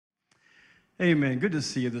Amen. Good to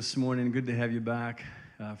see you this morning. Good to have you back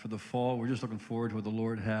for the fall. We're just looking forward to what the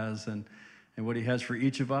Lord has and what He has for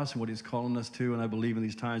each of us and what He's calling us to. And I believe in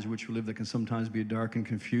these times in which we live that can sometimes be dark and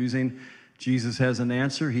confusing, Jesus has an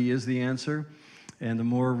answer. He is the answer. And the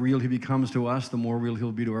more real He becomes to us, the more real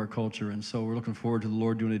He'll be to our culture. And so we're looking forward to the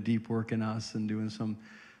Lord doing a deep work in us and doing some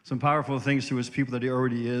powerful things through His people that He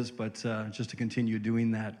already is, but just to continue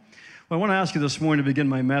doing that. Well, I want to ask you this morning to begin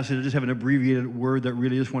my message. I just have an abbreviated word that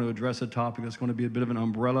really just want to address a topic that's going to be a bit of an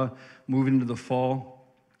umbrella moving into the fall.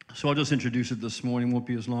 So I'll just introduce it this morning. Won't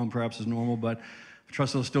be as long perhaps as normal, but I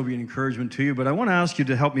trust it'll still be an encouragement to you. But I want to ask you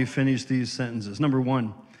to help me finish these sentences. Number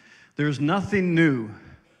one, there's nothing new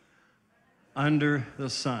under the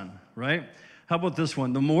sun, right? How about this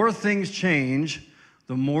one? The more things change,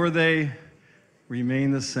 the more they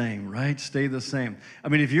remain the same, right? Stay the same. I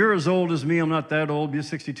mean, if you're as old as me, I'm not that old, be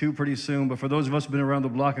 62 pretty soon, but for those of us who've been around the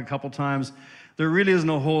block a couple times, there really isn't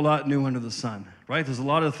a whole lot new under the sun, right? There's a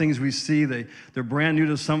lot of things we see, they're brand new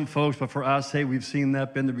to some folks, but for us, hey, we've seen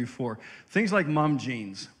that, been there before. Things like mom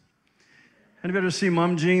jeans. Anybody ever see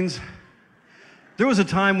mom jeans? There was a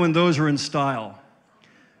time when those were in style,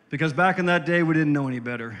 because back in that day, we didn't know any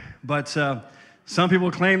better, but some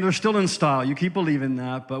people claim they're still in style. You keep believing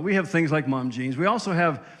that, but we have things like mom jeans. We also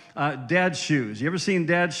have dad shoes. You ever seen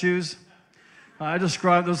dad shoes? I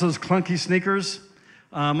describe those as clunky sneakers.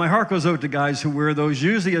 My heart goes out to guys who wear those.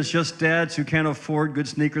 Usually it's just dads who can't afford good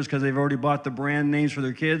sneakers because they've already bought the brand names for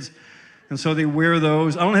their kids, and so they wear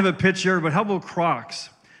those. I don't have a picture, but how about Crocs?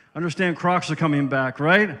 I understand Crocs are coming back,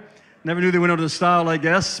 right? Never knew they went out of style, I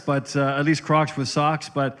guess, but at least Crocs with socks.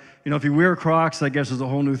 But, you know, if you wear Crocs, I guess is a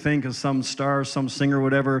whole new thing because some star, some singer,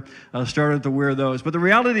 whatever, started to wear those. But the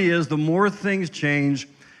reality is the more things change,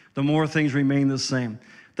 the more things remain the same.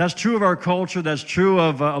 That's true of our culture. That's true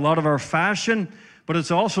of a lot of our fashion. But it's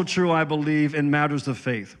also true, I believe, in matters of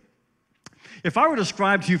faith. If I were to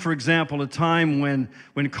describe to you, for example, a time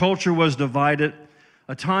when culture was divided,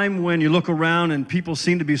 a time when you look around and people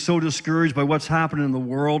seem to be so discouraged by what's happening in the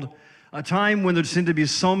world, a time when there seem to be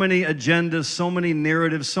so many agendas, so many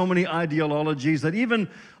narratives, so many ideologies that even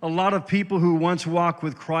a lot of people who once walked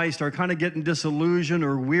with Christ are kind of getting disillusioned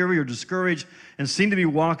or weary or discouraged and seem to be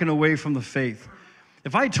walking away from the faith.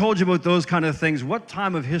 If I told you about those kind of things, what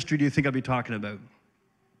time of history do you think I'd be talking about?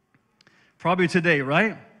 Probably today,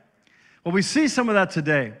 right? Well, we see some of that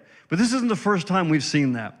today, but this isn't the first time we've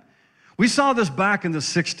seen that. We saw this back in the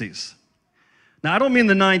 60s. Now, I don't mean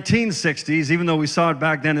the 1960s, even though we saw it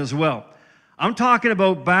back then as well. I'm talking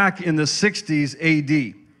about back in the 60s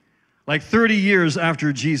AD, like 30 years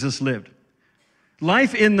after Jesus lived.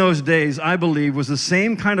 Life in those days, I believe, was the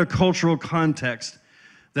same kind of cultural context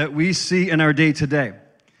that we see in our day today.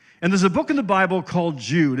 And there's a book in the Bible called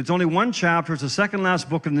Jude. It's only one chapter. It's the second last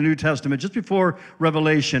book in the New Testament, just before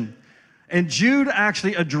Revelation. And Jude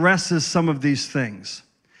actually addresses some of these things.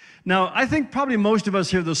 Now, I think probably most of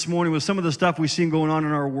us here this morning with some of the stuff we've seen going on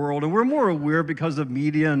in our world, and we're more aware because of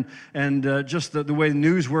media and just the way the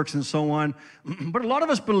news works and so on, but a lot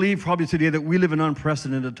of us believe probably today that we live in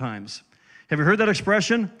unprecedented times. Have you heard that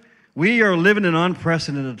expression? We are living in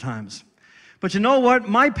unprecedented times. But you know what?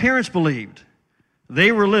 My parents believed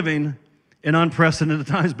they were living in unprecedented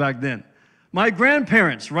times back then. My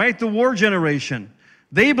grandparents, right, the war generation,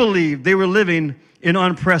 they believed they were living in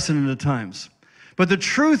unprecedented times. But the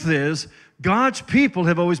truth is, God's people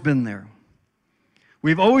have always been there.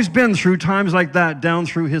 We've always been through times like that down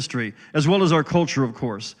through history, as well as our culture, of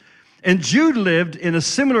course. And Jude lived in a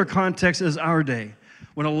similar context as our day,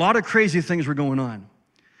 when a lot of crazy things were going on.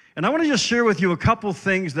 And I want to just share with you a couple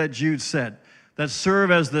things that Jude said that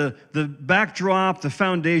serve as the backdrop, the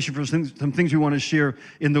foundation for some things we want to share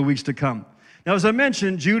in the weeks to come. Now, as I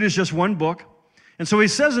mentioned, Jude is just one book. And so he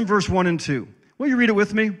says in verse 1 and 2, will you read it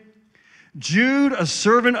with me? Jude, a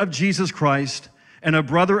servant of Jesus Christ and a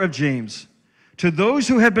brother of James, to those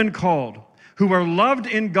who have been called, who are loved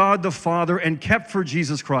in God the Father and kept for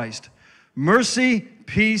Jesus Christ, mercy,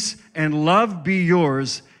 peace, and love be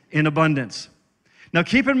yours in abundance. Now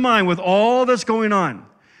keep in mind, with all that's going on,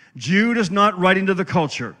 Jude is not writing to the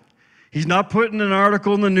culture. He's not putting an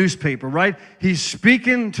article in the newspaper, right? He's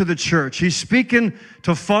speaking to the church. He's speaking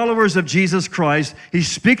to followers of Jesus Christ.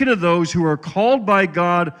 He's speaking to those who are called by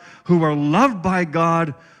God, who are loved by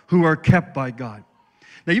God, who are kept by God.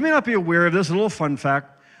 Now, you may not be aware of this, a little fun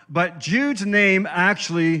fact, but Jude's name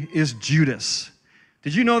actually is Judas.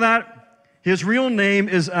 Did you know that? His real name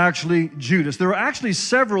is actually Judas. There are actually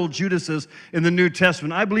several Judases in the New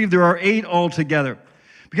Testament. I believe there are 8 altogether,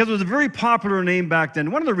 because it was a very popular name back then.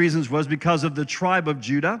 One of the reasons was because of the tribe of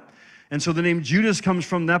Judah. And so the name Judas comes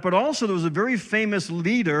from that, but also there was a very famous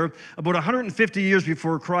leader about 150 years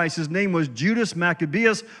before Christ. His name was Judas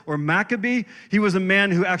Maccabeus, or Maccabee. He was a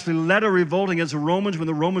man who actually led a revolt against the Romans when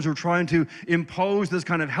the Romans were trying to impose this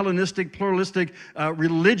kind of Hellenistic, pluralistic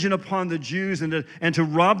religion upon the Jews and to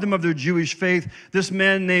rob them of their Jewish faith. This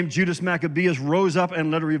man named Judas Maccabeus rose up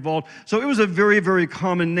and led a revolt. So it was a very, very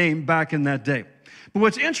common name back in that day. But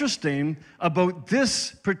what's interesting about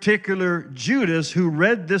this particular Judas who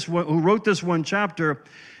wrote this one chapter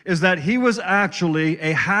is that he was actually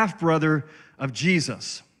a half-brother of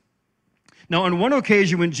Jesus. Now, on one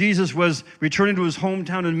occasion when Jesus was returning to his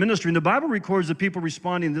hometown and ministering, the Bible records the people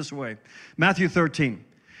responding this way. Matthew 13.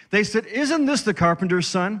 They said, "Isn't this the carpenter's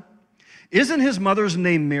son? Isn't his mother's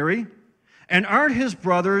name Mary? And aren't his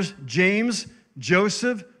brothers James,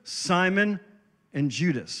 Joseph, Simon, and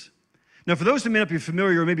Judas?" Now, for those who may not be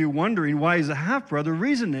familiar or maybe wondering why he's a half-brother, the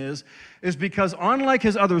reason is because unlike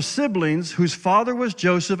his other siblings, whose father was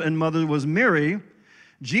Joseph and mother was Mary,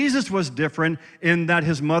 Jesus was different in that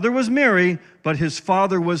his mother was Mary, but his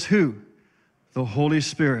father was who? The Holy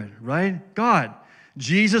Spirit, right? God.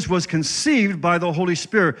 Jesus was conceived by the Holy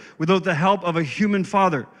Spirit without the help of a human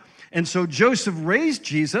father. And so Joseph raised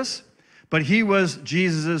Jesus, but he was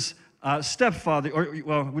Jesus' stepfather, or,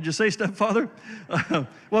 well, would you say stepfather?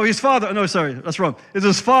 Well, his father, no, sorry, that's wrong. It's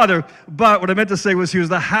his father, but what I meant to say was he was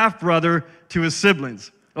the half-brother to his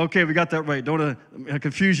siblings. Okay, we got that right. Don't want to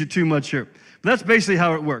confuse you too much here. But that's basically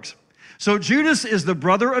how it works. So Judas is the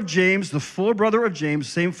brother of James, the full brother of James,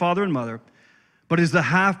 same father and mother, but is the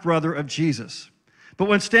half-brother of Jesus. But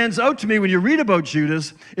what stands out to me when you read about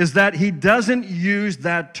Judas is that he doesn't use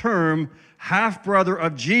that term, half-brother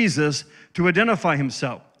of Jesus, to identify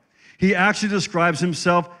himself. He actually describes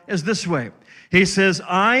himself as this way. He says,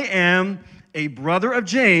 "I am a brother of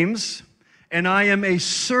James, and I am a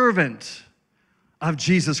servant of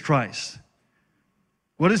Jesus Christ."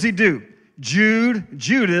 What does he do?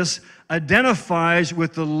 Judas identifies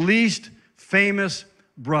with the least famous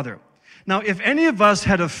brother. Now, if any of us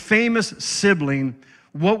had a famous sibling,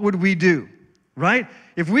 what would we do, right?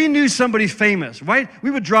 If we knew somebody famous, right, we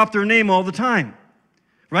would drop their name all the time.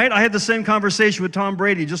 Right? I had the same conversation with Tom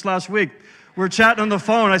Brady just last week. We were chatting on the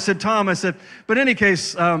phone. I said, but in any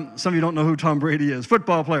case, some of you don't know who Tom Brady is,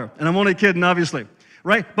 football player. And I'm only kidding, obviously.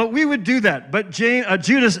 Right? But we would do that. But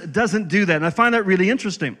Judas doesn't do that. And I find that really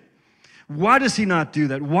interesting. Why does he not do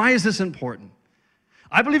that? Why is this important?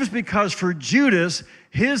 I believe it's because for Judas,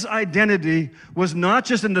 his identity was not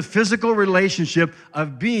just in the physical relationship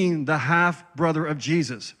of being the half-brother of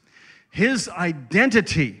Jesus. His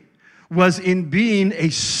identity was in being a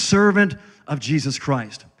servant of Jesus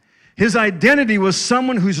Christ. His identity was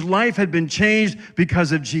someone whose life had been changed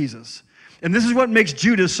because of Jesus. And this is what makes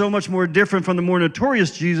Judas so much more different from the more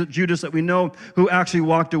notorious Judas that we know who actually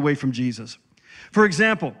walked away from Jesus. For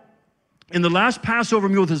example, in the last Passover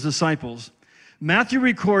meal with his disciples, Matthew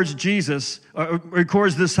records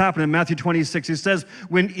this happen in Matthew 26. He says,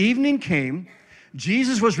 "When evening came,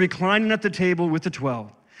 Jesus was reclining at the table with the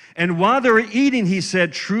 12. And while they were eating, he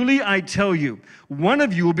said, 'Truly I tell you, one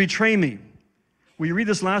of you will betray me.'" Will you read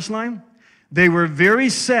this last line? "They were very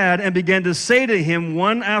sad and began to say to him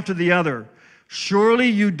one after the other, 'Surely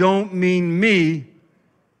you don't mean me,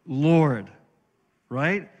 Lord.'"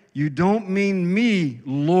 Right? "You don't mean me,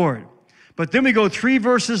 Lord." But then we go 3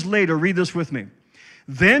 verses later. Read this with me.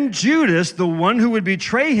 "Then Judas, the one who would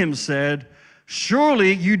betray him, said,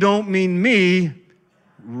 'Surely you don't mean me,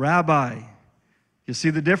 Rabbi.'" You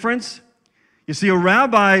see the difference? You see, a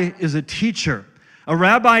rabbi is a teacher. A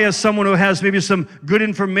rabbi is someone who has maybe some good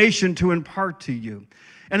information to impart to you.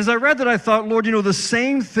 And as I read that, I thought, Lord, the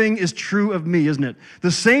same thing is true of me, isn't it?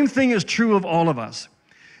 The same thing is true of all of us.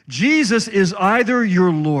 Jesus is either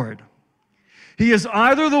your Lord. He is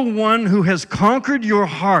either the one who has conquered your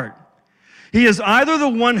heart. He is either the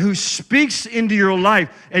one who speaks into your life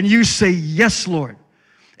and you say, "Yes, Lord."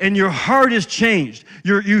 And your heart is changed.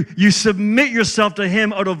 You submit yourself to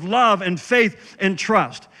him out of love and faith and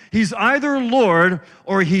trust. He's either Lord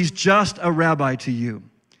or he's just a rabbi to you.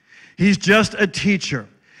 He's just a teacher.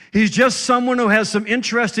 He's just someone who has some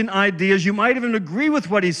interesting ideas. You might even agree with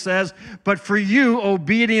what he says, but for you,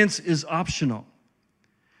 obedience is optional.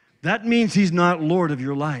 That means he's not Lord of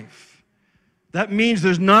your life. That means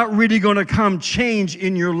there's not really going to come change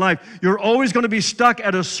in your life. You're always going to be stuck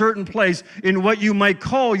at a certain place in what you might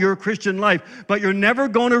call your Christian life, but you're never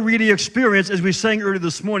going to really experience, as we sang earlier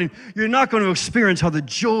this morning, you're not going to experience how the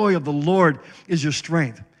joy of the Lord is your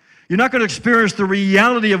strength. You're not going to experience the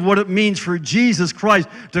reality of what it means for Jesus Christ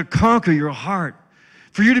to conquer your heart,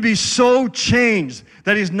 for you to be so changed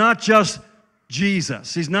that he's not just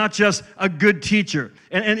Jesus. He's not just a good teacher.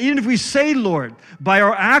 And even if we say Lord, by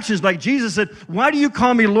our actions, like Jesus said, why do you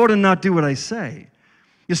call me Lord and not do what I say?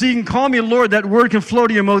 You see, you can call me Lord, that word can flow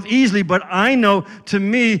to your mouth easily, but I know to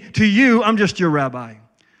me, to you, I'm just your rabbi.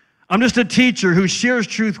 I'm just a teacher who shares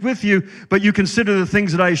truth with you, but you consider the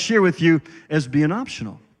things that I share with you as being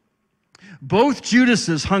optional. Both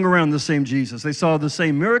Judases hung around the same Jesus. They saw the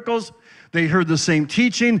same miracles. They heard the same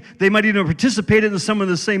teaching. They might even have participated in some of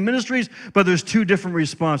the same ministries, but there's two different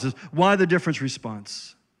responses. Why the different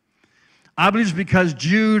response? I believe it's because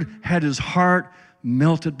Jude had his heart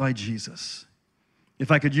melted by Jesus, if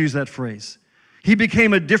I could use that phrase. He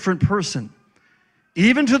became a different person,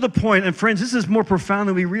 even to the point, and friends, this is more profound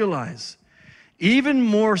than we realize, even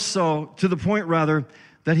more so to the point, rather,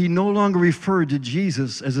 that he no longer referred to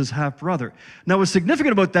Jesus as his half-brother. Now, what's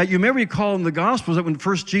significant about that, you may recall in the Gospels that when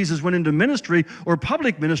first Jesus went into ministry or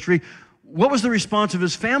public ministry, what was the response of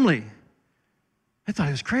his family? They thought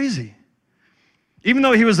he was crazy. Even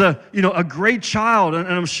though he was a great child, and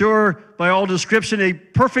I'm sure by all description, a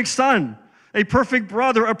perfect son, a perfect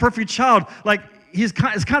brother, a perfect child, like it's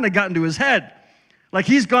kind of gotten to his head. Like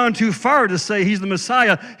he's gone too far to say he's the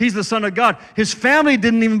Messiah, he's the Son of God. His family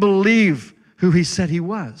didn't even believe who he said he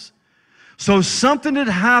was. So something had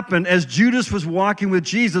happened as Judas was walking with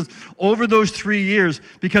Jesus over those 3 years,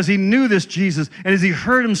 because he knew this Jesus, and as he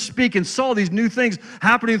heard him speak and saw these new things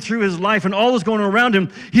happening through his life and all was going around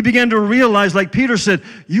him, he began to realize, like Peter said,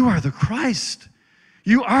 you are the Christ.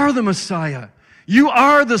 You are the Messiah. You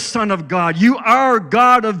are the Son of God. You are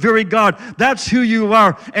God of very God. That's who you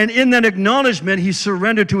are. And in that acknowledgement, he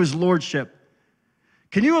surrendered to his lordship.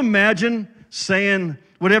 Can you imagine saying,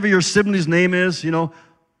 whatever your sibling's name is,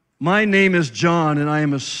 my name is John and I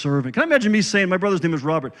am a servant. Can I imagine me saying, my brother's name is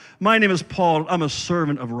Robert. My name is Paul. I'm a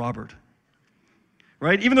servant of Robert.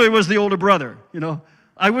 Right? Even though he was the older brother,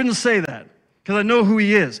 I wouldn't say that because I know who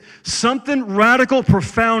he is. Something radical,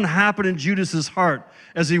 profound happened in Judas's heart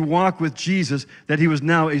as he walked with Jesus, that he was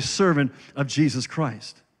now a servant of Jesus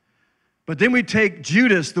Christ. But then we take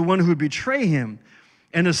Judas, the one who would betray him,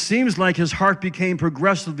 and it seems like his heart became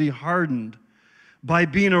progressively hardened by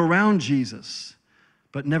being around Jesus,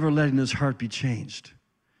 but never letting his heart be changed.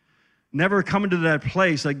 Never coming to that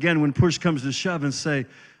place, again, when push comes to shove and say,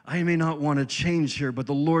 I may not want to change here, but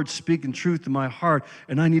the Lord's speaking truth to my heart,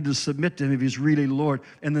 and I need to submit to him if he's really Lord.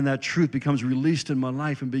 And then that truth becomes released in my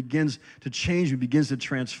life and begins to change me, begins to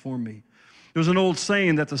transform me. There's an old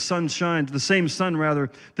saying that the same sun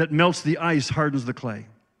that melts the ice hardens the clay.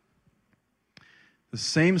 The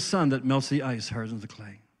same sun that melts the ice hardens the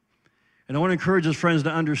clay. And I want to encourage us, friends,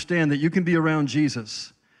 to understand that you can be around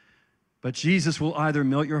Jesus, but Jesus will either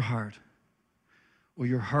melt your heart or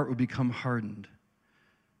your heart will become hardened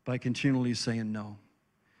by continually saying no.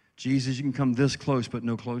 Jesus, you can come this close, but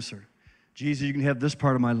no closer. Jesus, you can have this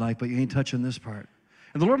part of my life, but you ain't touching this part.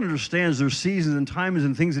 And the Lord understands there's seasons and times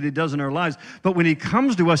and things that he does in our lives, but when he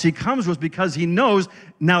comes to us because he knows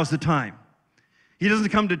now's the time. He doesn't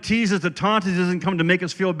come to tease us, to taunt us. He doesn't come to make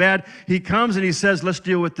us feel bad. He comes and he says, let's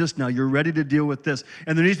deal with this now. You're ready to deal with this.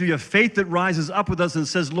 And there needs to be a faith that rises up with us and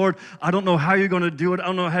says, Lord, I don't know how you're going to do it. I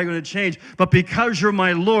don't know how you're going to change. But because you're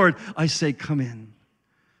my Lord, I say, come in.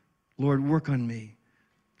 Lord, work on me.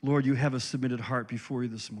 Lord, you have a submitted heart before you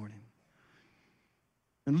this morning.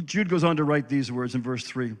 And Jude goes on to write these words in verse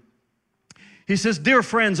 3. He says, dear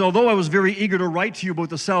friends, although I was very eager to write to you about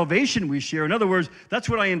the salvation we share, in other words, that's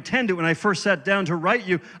what I intended when I first sat down to write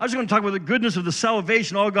you. I was going to talk about the goodness of the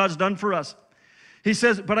salvation, all God's done for us. He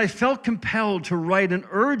says, but I felt compelled to write and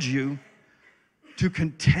urge you to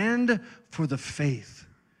contend for the faith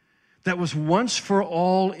that was once for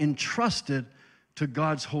all entrusted to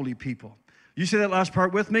God's holy people. You say that last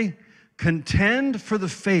part with me? Contend for the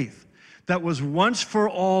faith that was once for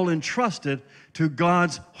all entrusted to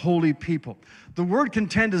God's holy people. The word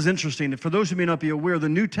contend is interesting. For those who may not be aware, the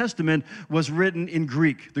New Testament was written in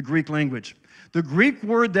Greek, the Greek language. The Greek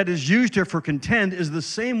word that is used here for contend is the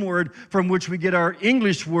same word from which we get our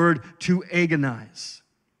English word to agonize.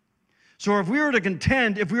 So if we were to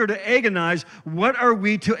contend, if we were to agonize, what are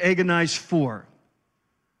we to agonize for?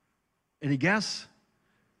 Any guess?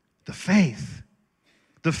 The faith.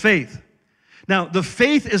 The faith. Now, the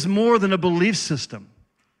faith is more than a belief system.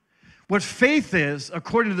 What faith is,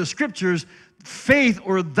 according to the scriptures, faith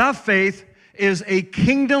or the faith is a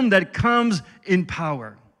kingdom that comes in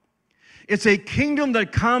power. It's a kingdom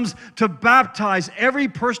that comes to baptize every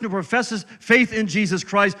person who professes faith in Jesus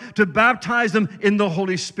Christ, to baptize them in the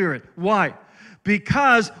Holy Spirit. Why?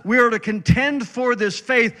 because we are to contend for this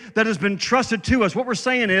faith that has been trusted to us. What we're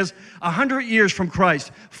saying is 100 years from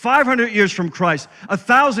Christ, 500 years from Christ,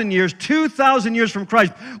 1,000 years, 2,000 years from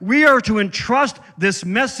Christ, we are to entrust this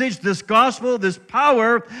message, this gospel, this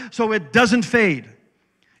power, so it doesn't fade.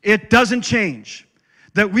 It doesn't change.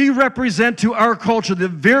 That we represent to our culture the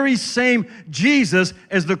very same Jesus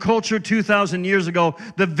as the culture 2,000 years ago,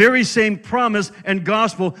 the very same promise and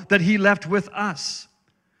gospel that he left with us.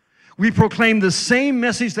 We proclaim the same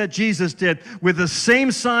message that Jesus did, with the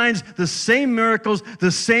same signs, the same miracles,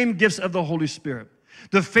 the same gifts of the Holy Spirit.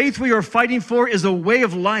 The faith we are fighting for is a way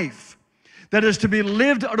of life that is to be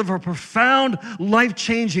lived out of a profound,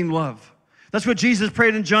 life-changing love. That's what Jesus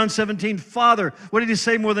prayed in John 17. Father, what did he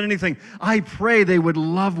say more than anything? I pray they would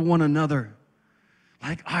love one another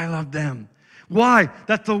like I love them. Why?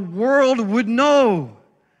 That the world would know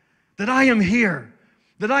that I am here,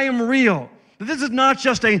 that I am real. This is not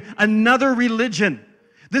just another religion.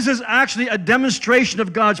 This is actually a demonstration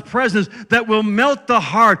of God's presence that will melt the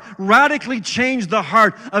heart, radically change the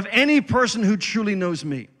heart of any person who truly knows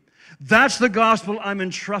me. That's the gospel I'm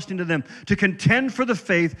entrusting to them, to contend for the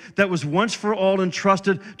faith that was once for all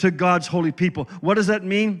entrusted to God's holy people. What does that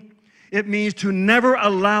mean? It means to never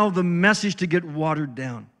allow the message to get watered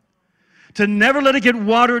down. To never let it get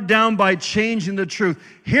watered down by changing the truth.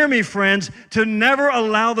 Hear me, friends, to never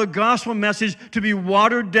allow the gospel message to be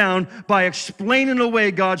watered down by explaining away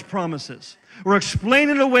God's promises or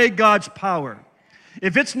explaining away God's power.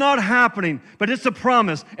 If it's not happening, but it's a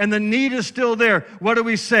promise and the need is still there, what do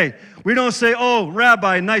we say? We don't say, oh,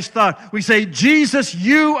 Rabbi, nice thought. We say, Jesus,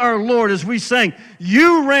 you are Lord, as we sang,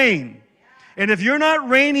 you reign. And if you're not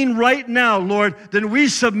reigning right now, Lord, then we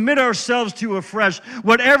submit ourselves to you afresh.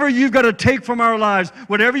 Whatever you've got to take from our lives,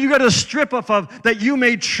 whatever you've got to strip off of, that you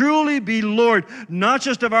may truly be Lord, not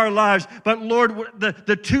just of our lives, but Lord,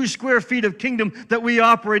 the 2 square feet of kingdom that we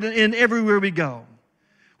operate in everywhere we go.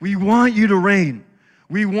 We want you to reign.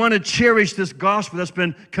 We want to cherish this gospel that's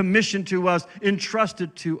been commissioned to us,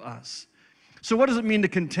 entrusted to us. So what does it mean to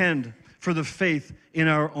contend for the faith in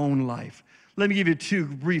our own life? Let me give you 2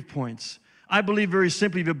 brief points. I believe very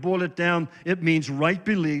simply, if you boil it down, it means right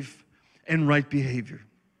belief and right behavior.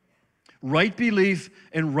 Right belief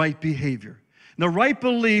and right behavior. Now, right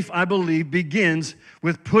belief, I believe, begins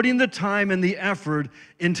with putting the time and the effort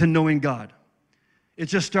into knowing God. It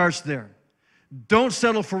just starts there. Don't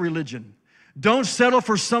settle for religion. Don't settle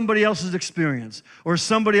for somebody else's experience or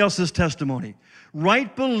somebody else's testimony.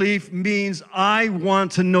 Right belief means I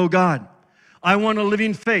want to know God. I want a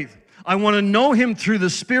living faith. I want to know him through the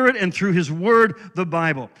Spirit and through his word, the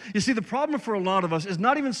Bible. You see, the problem for a lot of us is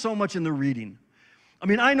not even so much in the reading. I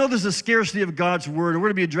mean, I know there's a scarcity of God's word, and we're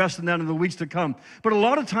going to be addressing that in the weeks to come. But a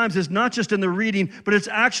lot of times it's not just in the reading, but it's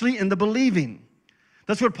actually in the believing.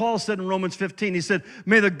 That's what Paul said in Romans 15. He said,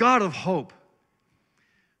 may the God of hope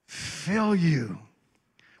fill you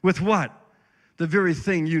with what? The very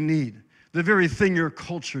thing you need, the very thing your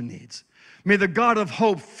culture needs. May the God of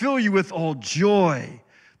hope fill you with all joy.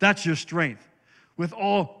 That's your strength. With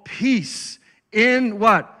all peace in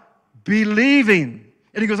what? Believing.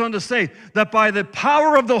 And he goes on to say that by the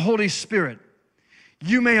power of the Holy Spirit,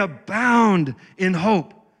 you may abound in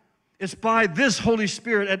hope. It's by this Holy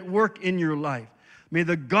Spirit at work in your life. May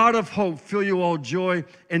the God of hope fill you all joy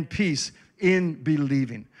and peace in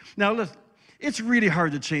believing. Now, listen, it's really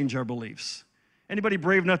hard to change our beliefs. Anybody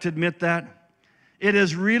brave enough to admit that? It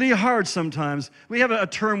is really hard sometimes. We have a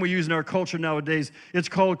term we use in our culture nowadays. It's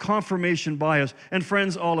called confirmation bias. And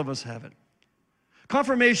friends, all of us have it.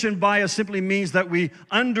 Confirmation bias simply means that we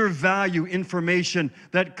undervalue information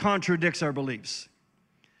that contradicts our beliefs.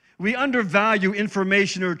 We undervalue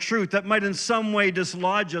information or truth that might in some way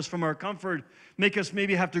dislodge us from our comfort, make us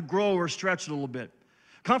maybe have to grow or stretch a little bit.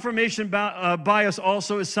 Confirmation bias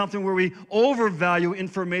also is something where we overvalue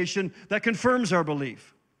information that confirms our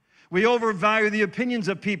belief. We overvalue the opinions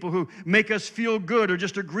of people who make us feel good or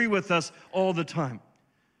just agree with us all the time.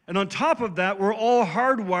 And on top of that, we're all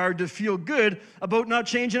hardwired to feel good about not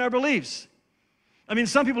changing our beliefs. I mean,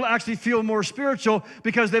 some people actually feel more spiritual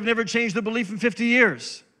because they've never changed a belief in 50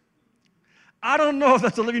 years. I don't know if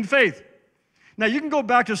that's a living faith. Now, you can go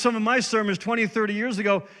back to some of my sermons 20, 30 years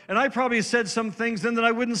ago, and I probably said some things then that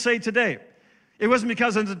I wouldn't say today. It wasn't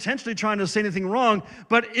because I was intentionally trying to say anything wrong,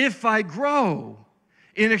 but if I grow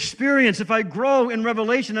in experience, if I grow in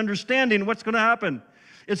revelation, understanding what's going to happen,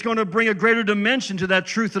 it's going to bring a greater dimension to that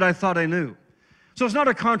truth that I thought I knew. So it's not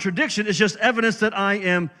a contradiction, it's just evidence that I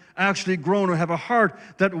am actually grown or have a heart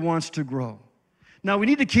that wants to grow. Now, we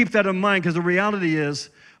need to keep that in mind because the reality is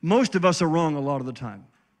most of us are wrong a lot of the time.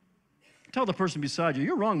 Tell the person beside you,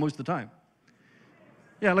 you're wrong most of the time.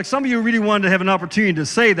 Yeah, like some of you really wanted to have an opportunity to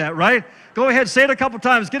say that, right? Go ahead, say it a couple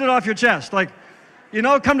times, get it off your chest. Like,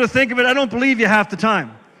 come to think of it, I don't believe you half the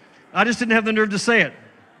time. I just didn't have the nerve to say it.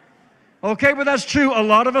 Okay, but that's true. A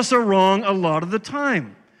lot of us are wrong a lot of the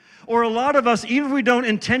time. Or a lot of us, even if we don't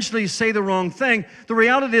intentionally say the wrong thing, the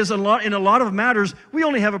reality is in a lot of matters, we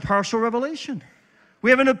only have a partial revelation.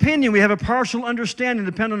 We have an opinion, we have a partial understanding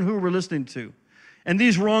depending on who we're listening to. And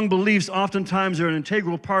these wrong beliefs oftentimes are an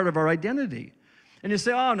integral part of our identity. And you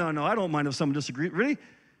say, oh, no, I don't mind if someone disagrees. Really?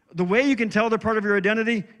 The way you can tell they're part of your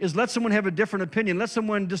identity is let someone have a different opinion. Let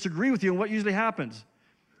someone disagree with you, and what usually happens?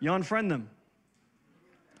 You unfriend them.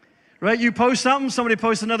 Right? You post something, somebody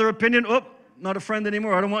posts another opinion. Oh, not a friend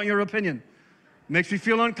anymore. I don't want your opinion. Makes me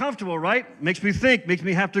feel uncomfortable, right? Makes me think, makes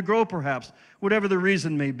me have to grow perhaps, whatever the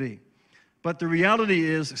reason may be. But the reality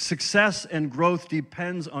is success and growth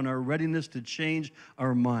depends on our readiness to change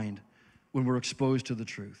our mind when we're exposed to the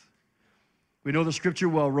truth. We know the scripture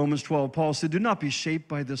well, Romans 12. Paul said, do not be shaped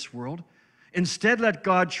by this world. Instead, let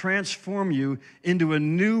God transform you into a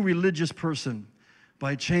new religious person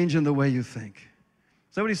by changing the way you think.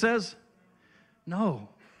 Is that what he says? No.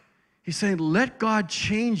 He's saying, let God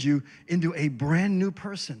change you into a brand new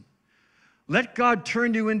person. Let God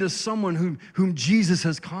turn you into someone whom Jesus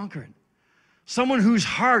has conquered. Someone whose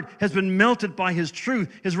heart has been melted by his truth,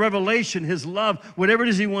 his revelation, his love, whatever it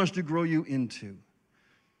is he wants to grow you into.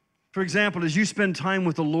 For example, as you spend time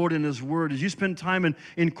with the Lord in his word, as you spend time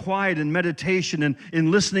in quiet and meditation and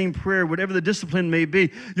in listening prayer, whatever the discipline may be,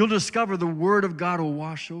 you'll discover the word of God will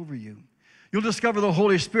wash over you. You'll discover the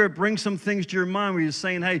Holy Spirit bring some things to your mind where you're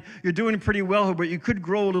saying, hey, you're doing pretty well, but you could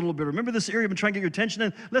grow a little bit. Remember this area you've been trying to get your attention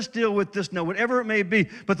in? Let's deal with this now, whatever it may be.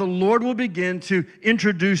 But the Lord will begin to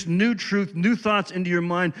introduce new truth, new thoughts into your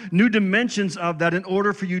mind, new dimensions of that in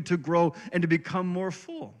order for you to grow and to become more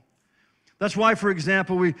full. That's why, for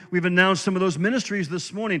example, we've announced some of those ministries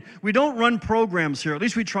this morning. We don't run programs here. At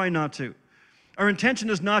least we try not to. Our intention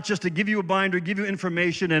is not just to give you a binder, give you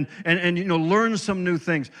information, and learn some new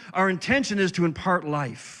things. Our intention is to impart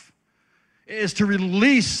life. Is to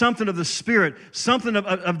release something of the Spirit, something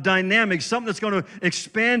of dynamics, something that's going to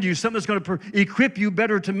expand you, something that's going to equip you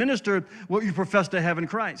better to minister what you profess to have in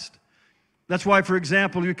Christ. That's why, for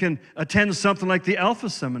example, you can attend something like the Alpha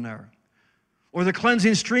Seminar. Or the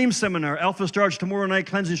Cleansing Stream Seminar. Alpha starts tomorrow night.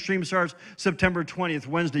 Cleansing Stream starts September 20th,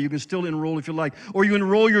 Wednesday. You can still enroll if you like. Or you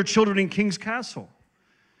enroll your children in King's Castle.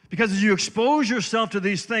 Because as you expose yourself to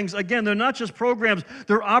these things, again, they're not just programs.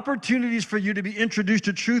 They're opportunities for you to be introduced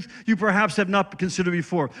to truth you perhaps have not considered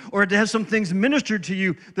before. Or to have some things ministered to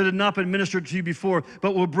you that had not been ministered to you before,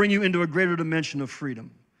 but will bring you into a greater dimension of freedom.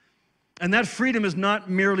 And that freedom is not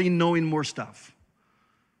merely knowing more stuff.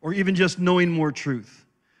 Or even just knowing more truth.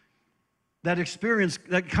 That experience,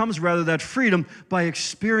 that comes rather, that freedom, by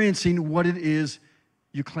experiencing what it is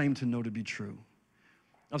you claim to know to be true.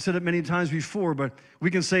 I've said it many times before, but we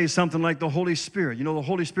can say something like the Holy Spirit. You know, the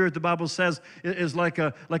Holy Spirit, the Bible says, is like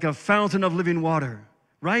a fountain of living water,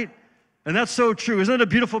 right? And that's so true. Isn't it a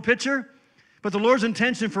beautiful picture? But the Lord's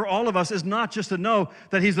intention for all of us is not just to know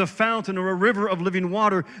that he's a fountain or a river of living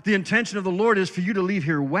water. The intention of the Lord is for you to leave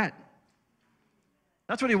here wet.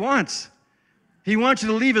 That's what he wants. He wants you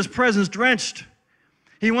to leave his presence drenched.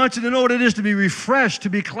 He wants you to know what it is to be refreshed, to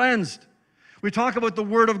be cleansed. We talk about the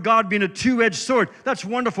Word of God being a two-edged sword. That's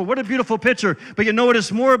wonderful. What a beautiful picture. But you know what?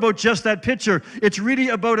 It's more about just that picture. It's really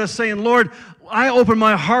about us saying, Lord, I open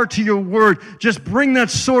my heart to your Word. Just bring that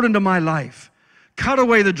sword into my life. Cut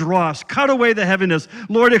away the dross. Cut away the heaviness.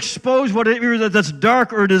 Lord, expose whatever that's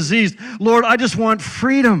dark or diseased. Lord, I just want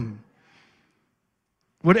freedom.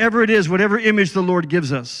 Whatever it is, whatever image the Lord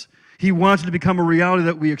gives us. He wants it to become a reality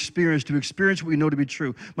that we experience, to experience what we know to be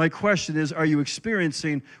true. My question is, are you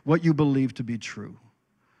experiencing what you believe to be true?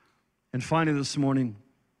 And finally this morning,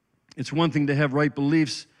 it's one thing to have right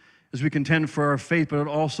beliefs as we contend for our faith, but it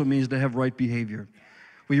also means to have right behavior.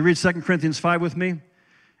 Will you read 2 Corinthians 5 with me?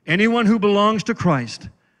 Anyone who belongs to Christ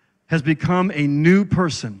has become a new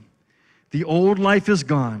person. The old life is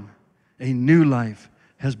gone. A new life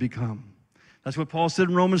has become. That's what Paul said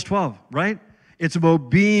in Romans 12, right? It's about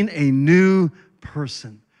being a new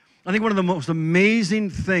person. I think one of the most amazing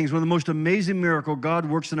things, one of the most amazing miracles God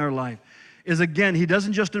works in our life is, again, he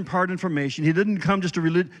doesn't just impart information. He didn't come just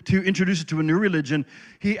to introduce us to a new religion.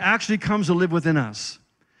 He actually comes to live within us.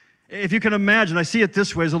 If you can imagine, I see it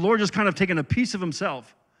this way, as the Lord just kind of taken a piece of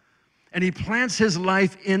himself, and he plants his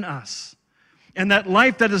life in us. And that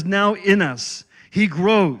life that is now in us, he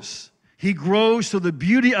grows. He grows so the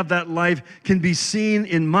beauty of that life can be seen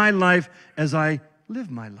in my life as I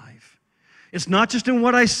live my life. It's not just in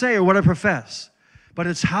what I say or what I profess, but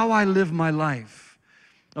it's how I live my life.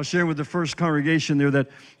 I was sharing with the first congregation there that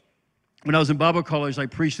when I was in Bible college, I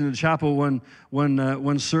preached in the chapel one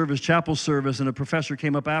chapel service, and a professor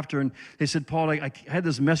came up after, and he said, Paul, I had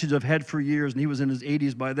this message I've had for years, and he was in his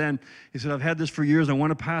 80s by then. He said, I've had this for years. I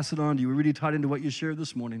want to pass it on to you. We're really tied into what you shared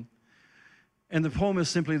this morning. And the poem is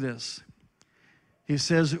simply this. He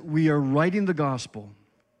says, we are writing the gospel,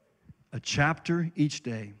 a chapter each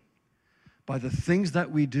day, by the things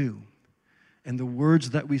that we do and the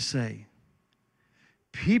words that we say.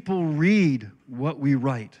 People read what we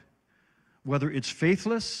write, whether it's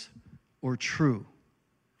faithless or true.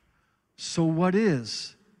 So what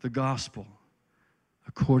is the gospel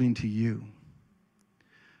according to you?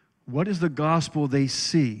 What is the gospel they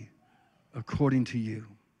see according to you?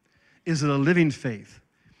 Is it a living faith?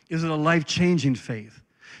 Is it a life-changing faith?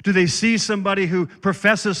 Do they see somebody who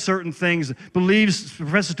professes certain things,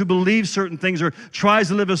 professes to believe certain things, or tries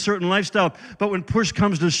to live a certain lifestyle, but when push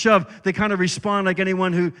comes to shove, they kind of respond like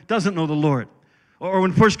anyone who doesn't know the Lord? Or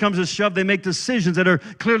when push comes to shove, they make decisions that are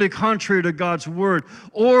clearly contrary to God's word?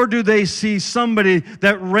 Or do they see somebody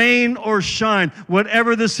that rain or shine,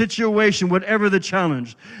 whatever the situation, whatever the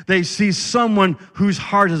challenge, they see someone whose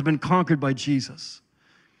heart has been conquered by Jesus?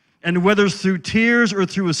 And whether it's through tears or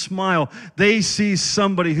through a smile, they see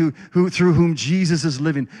somebody who through whom Jesus is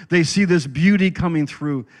living. They see this beauty coming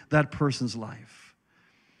through that person's life.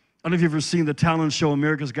 I don't know if you've ever seen the talent show,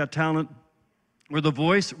 America's Got Talent, or The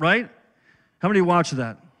Voice, right? How many watch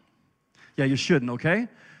that? Yeah, you shouldn't, okay?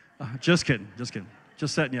 Just kidding.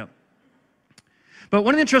 Just setting you up. But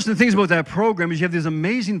one of the interesting things about that program is you have these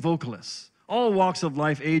amazing vocalists, all walks of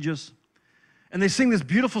life, ages, and they sing these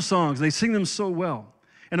beautiful songs. They sing them so well.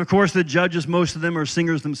 And of course, the judges, most of them are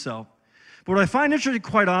singers themselves. But what I find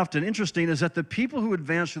interesting is that the people who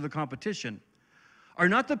advance through the competition are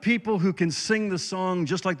not the people who can sing the song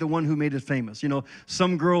just like the one who made it famous. You know,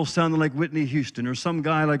 some girl sounding like Whitney Houston, or some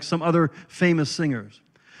guy like some other famous singers.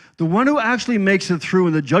 The one who actually makes it through,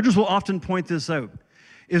 and the judges will often point this out,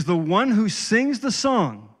 is the one who sings the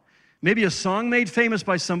song, maybe a song made famous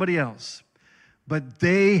by somebody else, but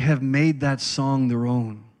they have made that song their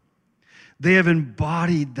own. They have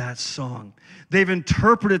embodied that song. They've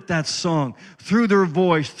interpreted that song through their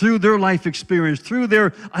voice, through their life experience, through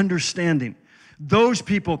their understanding. Those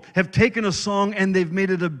people have taken a song and they've made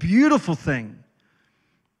it a beautiful thing.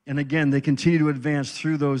 And again, they continue to advance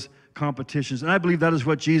through those competitions. And I believe that is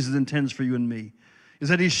what Jesus intends for you and me, is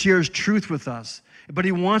that he shares truth with us, but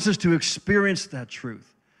he wants us to experience that truth.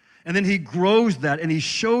 And then he grows that, and he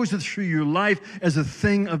shows it through your life as a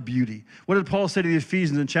thing of beauty. What did Paul say to the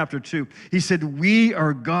Ephesians in chapter 2? He said, we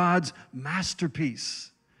are God's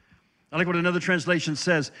masterpiece. I like what another translation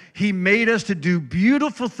says. He made us to do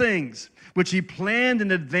beautiful things, which he planned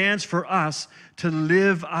in advance for us to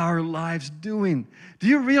live our lives doing. Do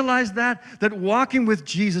you realize that? That walking with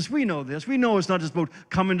Jesus, we know this. We know it's not just about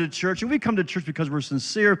coming to church. And we come to church because we're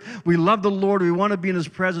sincere. We love the Lord. We want to be in his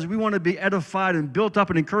presence. We want to be edified and built up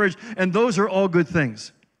and encouraged. And those are all good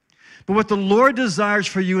things. But what the Lord desires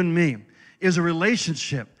for you and me is a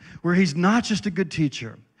relationship where he's not just a good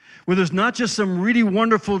teacher, where there's not just some really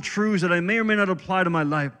wonderful truths that I may or may not apply to my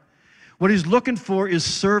life. What he's looking for is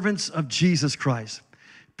servants of Jesus Christ.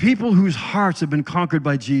 People whose hearts have been conquered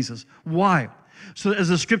by Jesus. Why? So as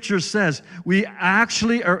the scripture says, we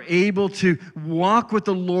actually are able to walk with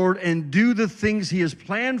the Lord and do the things he has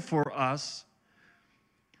planned for us,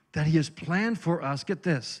 that he has planned for us, get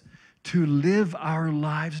this, to live our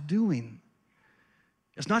lives doing.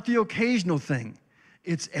 It's not the occasional thing.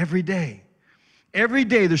 It's every day. Every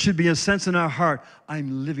day there should be a sense in our heart,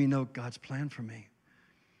 I'm living out God's plan for me.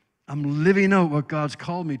 I'm living out what God's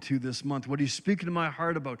called me to this month, what he's speaking to my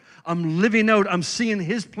heart about. I'm living out, I'm seeing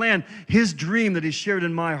his plan, his dream that he shared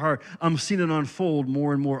in my heart. I'm seeing it unfold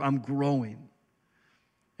more and more. I'm growing.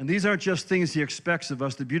 And these aren't just things he expects of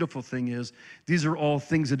us. The beautiful thing is, these are all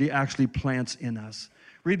things that he actually plants in us.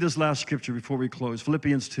 Read this last scripture before we close,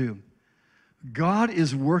 Philippians 2. God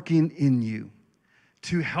is working in you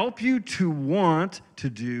to help you to want to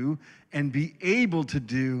do and be able to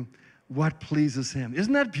do what pleases him.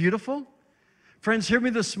 Isn't that beautiful? Friends, hear me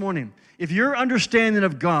this morning. If your understanding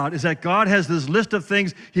of God is that God has this list of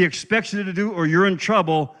things he expects you to do or you're in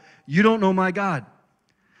trouble, you don't know my God.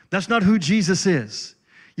 That's not who Jesus is.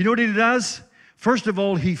 You know what he does? First of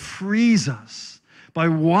all, he frees us by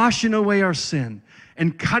washing away our sin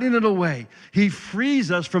and cutting it away. He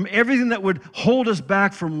frees us from everything that would hold us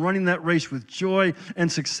back from running that race with joy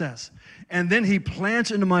and success. And then he plants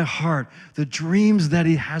into my heart the dreams that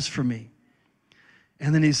he has for me.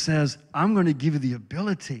 And then he says, I'm going to give you the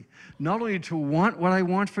ability not only to want what I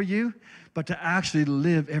want for you, but to actually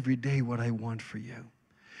live every day what I want for you.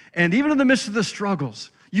 And even in the midst of the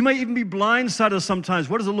struggles, you may even be blindsided sometimes.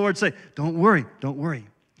 What does the Lord say? Don't worry, don't worry.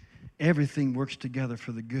 Everything works together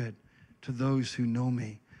for the good to those who know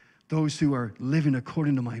me, those who are living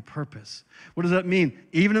according to my purpose. What does that mean?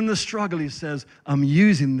 Even in the struggle, he says, I'm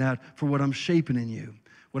using that for what I'm shaping in you,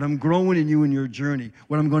 what I'm growing in you in your journey,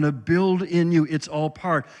 what I'm going to build in you. It's all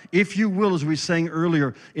part. If you will, as we sang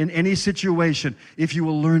earlier, in any situation, if you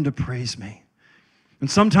will learn to praise me. And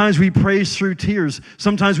sometimes we praise through tears.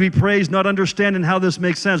 Sometimes we praise not understanding how this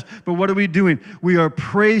makes sense. But what are we doing? We are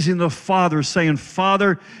praising the Father, saying,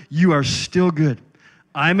 Father, you are still good.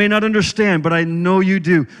 I may not understand, but I know you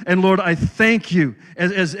do. And Lord, I thank you.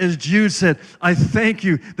 As Jude said, I thank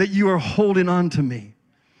you that you are holding on to me.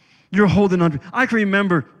 You're holding on to me. I can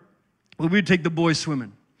remember when we'd take the boys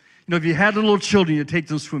swimming. You know, if you had little children, you'd take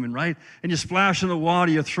them swimming, right? And you splash in the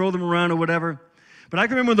water, you throw them around or whatever. But I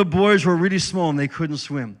can remember when the boys were really small and they couldn't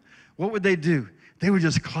swim. What would they do? They would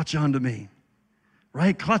just clutch onto me,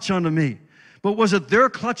 right? Clutch onto me. But was it their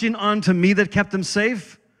clutching onto me that kept them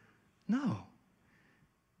safe? No.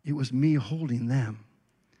 It was me holding them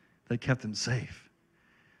that kept them safe.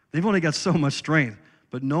 They've only got so much strength,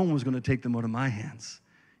 but no one was going to take them out of my hands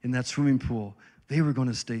in that swimming pool. They were going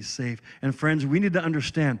to stay safe. And friends, we need to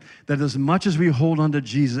understand that as much as we hold on to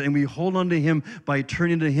Jesus, and we hold on to him by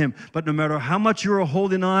turning to him, but no matter how much you're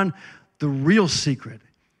holding on, the real secret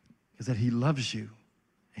is that he loves you,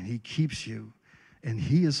 and he keeps you, and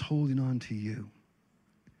he is holding on to you.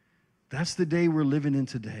 That's the day we're living in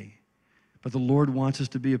today. But the Lord wants us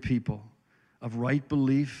to be a people of right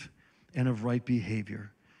belief and of right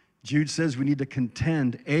behavior. Jude says we need to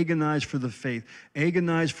contend, agonize for the faith.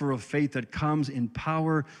 Agonize for a faith that comes in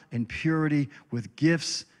power and purity with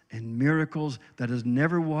gifts and miracles, that is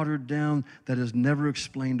never watered down, that is never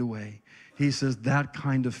explained away. He says that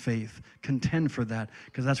kind of faith, contend for that,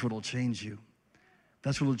 because that's what will change you.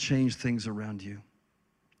 That's what will change things around you.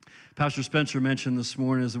 Pastor Spencer mentioned this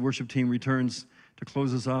morning as the worship team returns to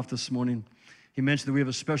close us off this morning, he mentioned that we have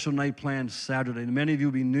a special night planned Saturday. And many of you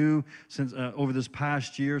will be new since over this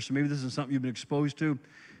past year, so maybe this is something you've been exposed to.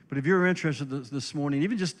 But if you're interested this morning,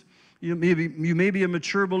 even just, you may be a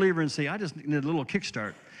mature believer and say, I just need a little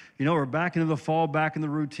kickstart. You know, or back into the fall, back in the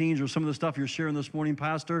routines, or some of the stuff you're sharing this morning,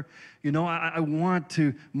 Pastor. You know, I want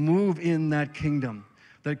to move in that kingdom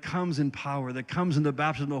that comes in power, that comes in the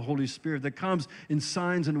baptism of the Holy Spirit, that comes in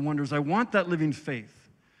signs and wonders. I want that living faith.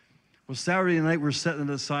 Well, Saturday night, we're setting it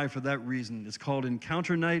aside for that reason. It's called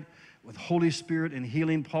Encounter Night with Holy Spirit and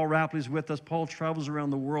Healing. Paul Rapley's with us. Paul travels around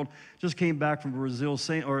the world. Just came back from Brazil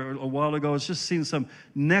or a while ago. It's just seen some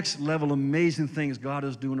next level amazing things God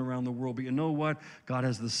is doing around the world. But you know what? God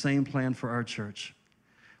has the same plan for our church.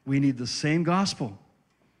 We need the same gospel.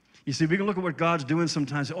 You see, we can look at what God's doing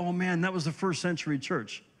sometimes and say, oh man, that was the first century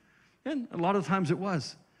church. And a lot of times it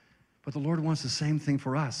was. But the Lord wants the same thing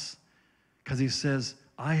for us, because he says,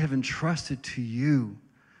 I have entrusted to you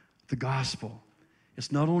the gospel.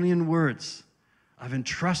 It's not only in words. I've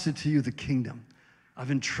entrusted to you the kingdom.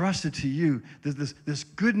 I've entrusted to you this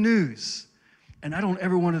good news. And I don't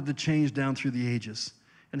ever want it to change down through the ages.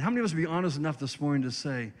 And how many of us would be honest enough this morning to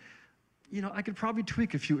say, you know, I could probably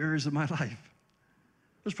tweak a few areas of my life.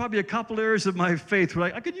 There's probably a couple areas of my faith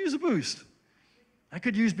where I could use a boost. I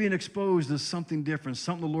could use being exposed to something different,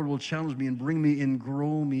 something the Lord will challenge me and bring me in,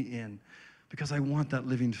 grow me in. Because I want that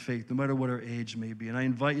living faith, no matter what our age may be. And I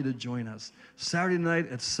invite you to join us Saturday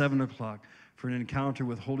night at 7 o'clock for an encounter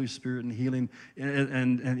with Holy Spirit and healing.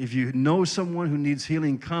 And if you know someone who needs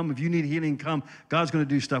healing, come. If you need healing, come. God's going to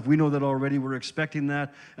do stuff. We know that already. We're expecting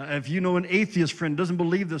that. If you know an atheist friend doesn't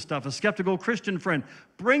believe this stuff, a skeptical Christian friend,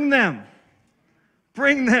 bring them.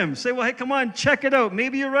 Bring them. Say, well, hey, come on, check it out.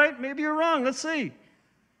 Maybe you're right. Maybe you're wrong. Let's see.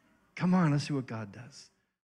 Come on, let's see what God does.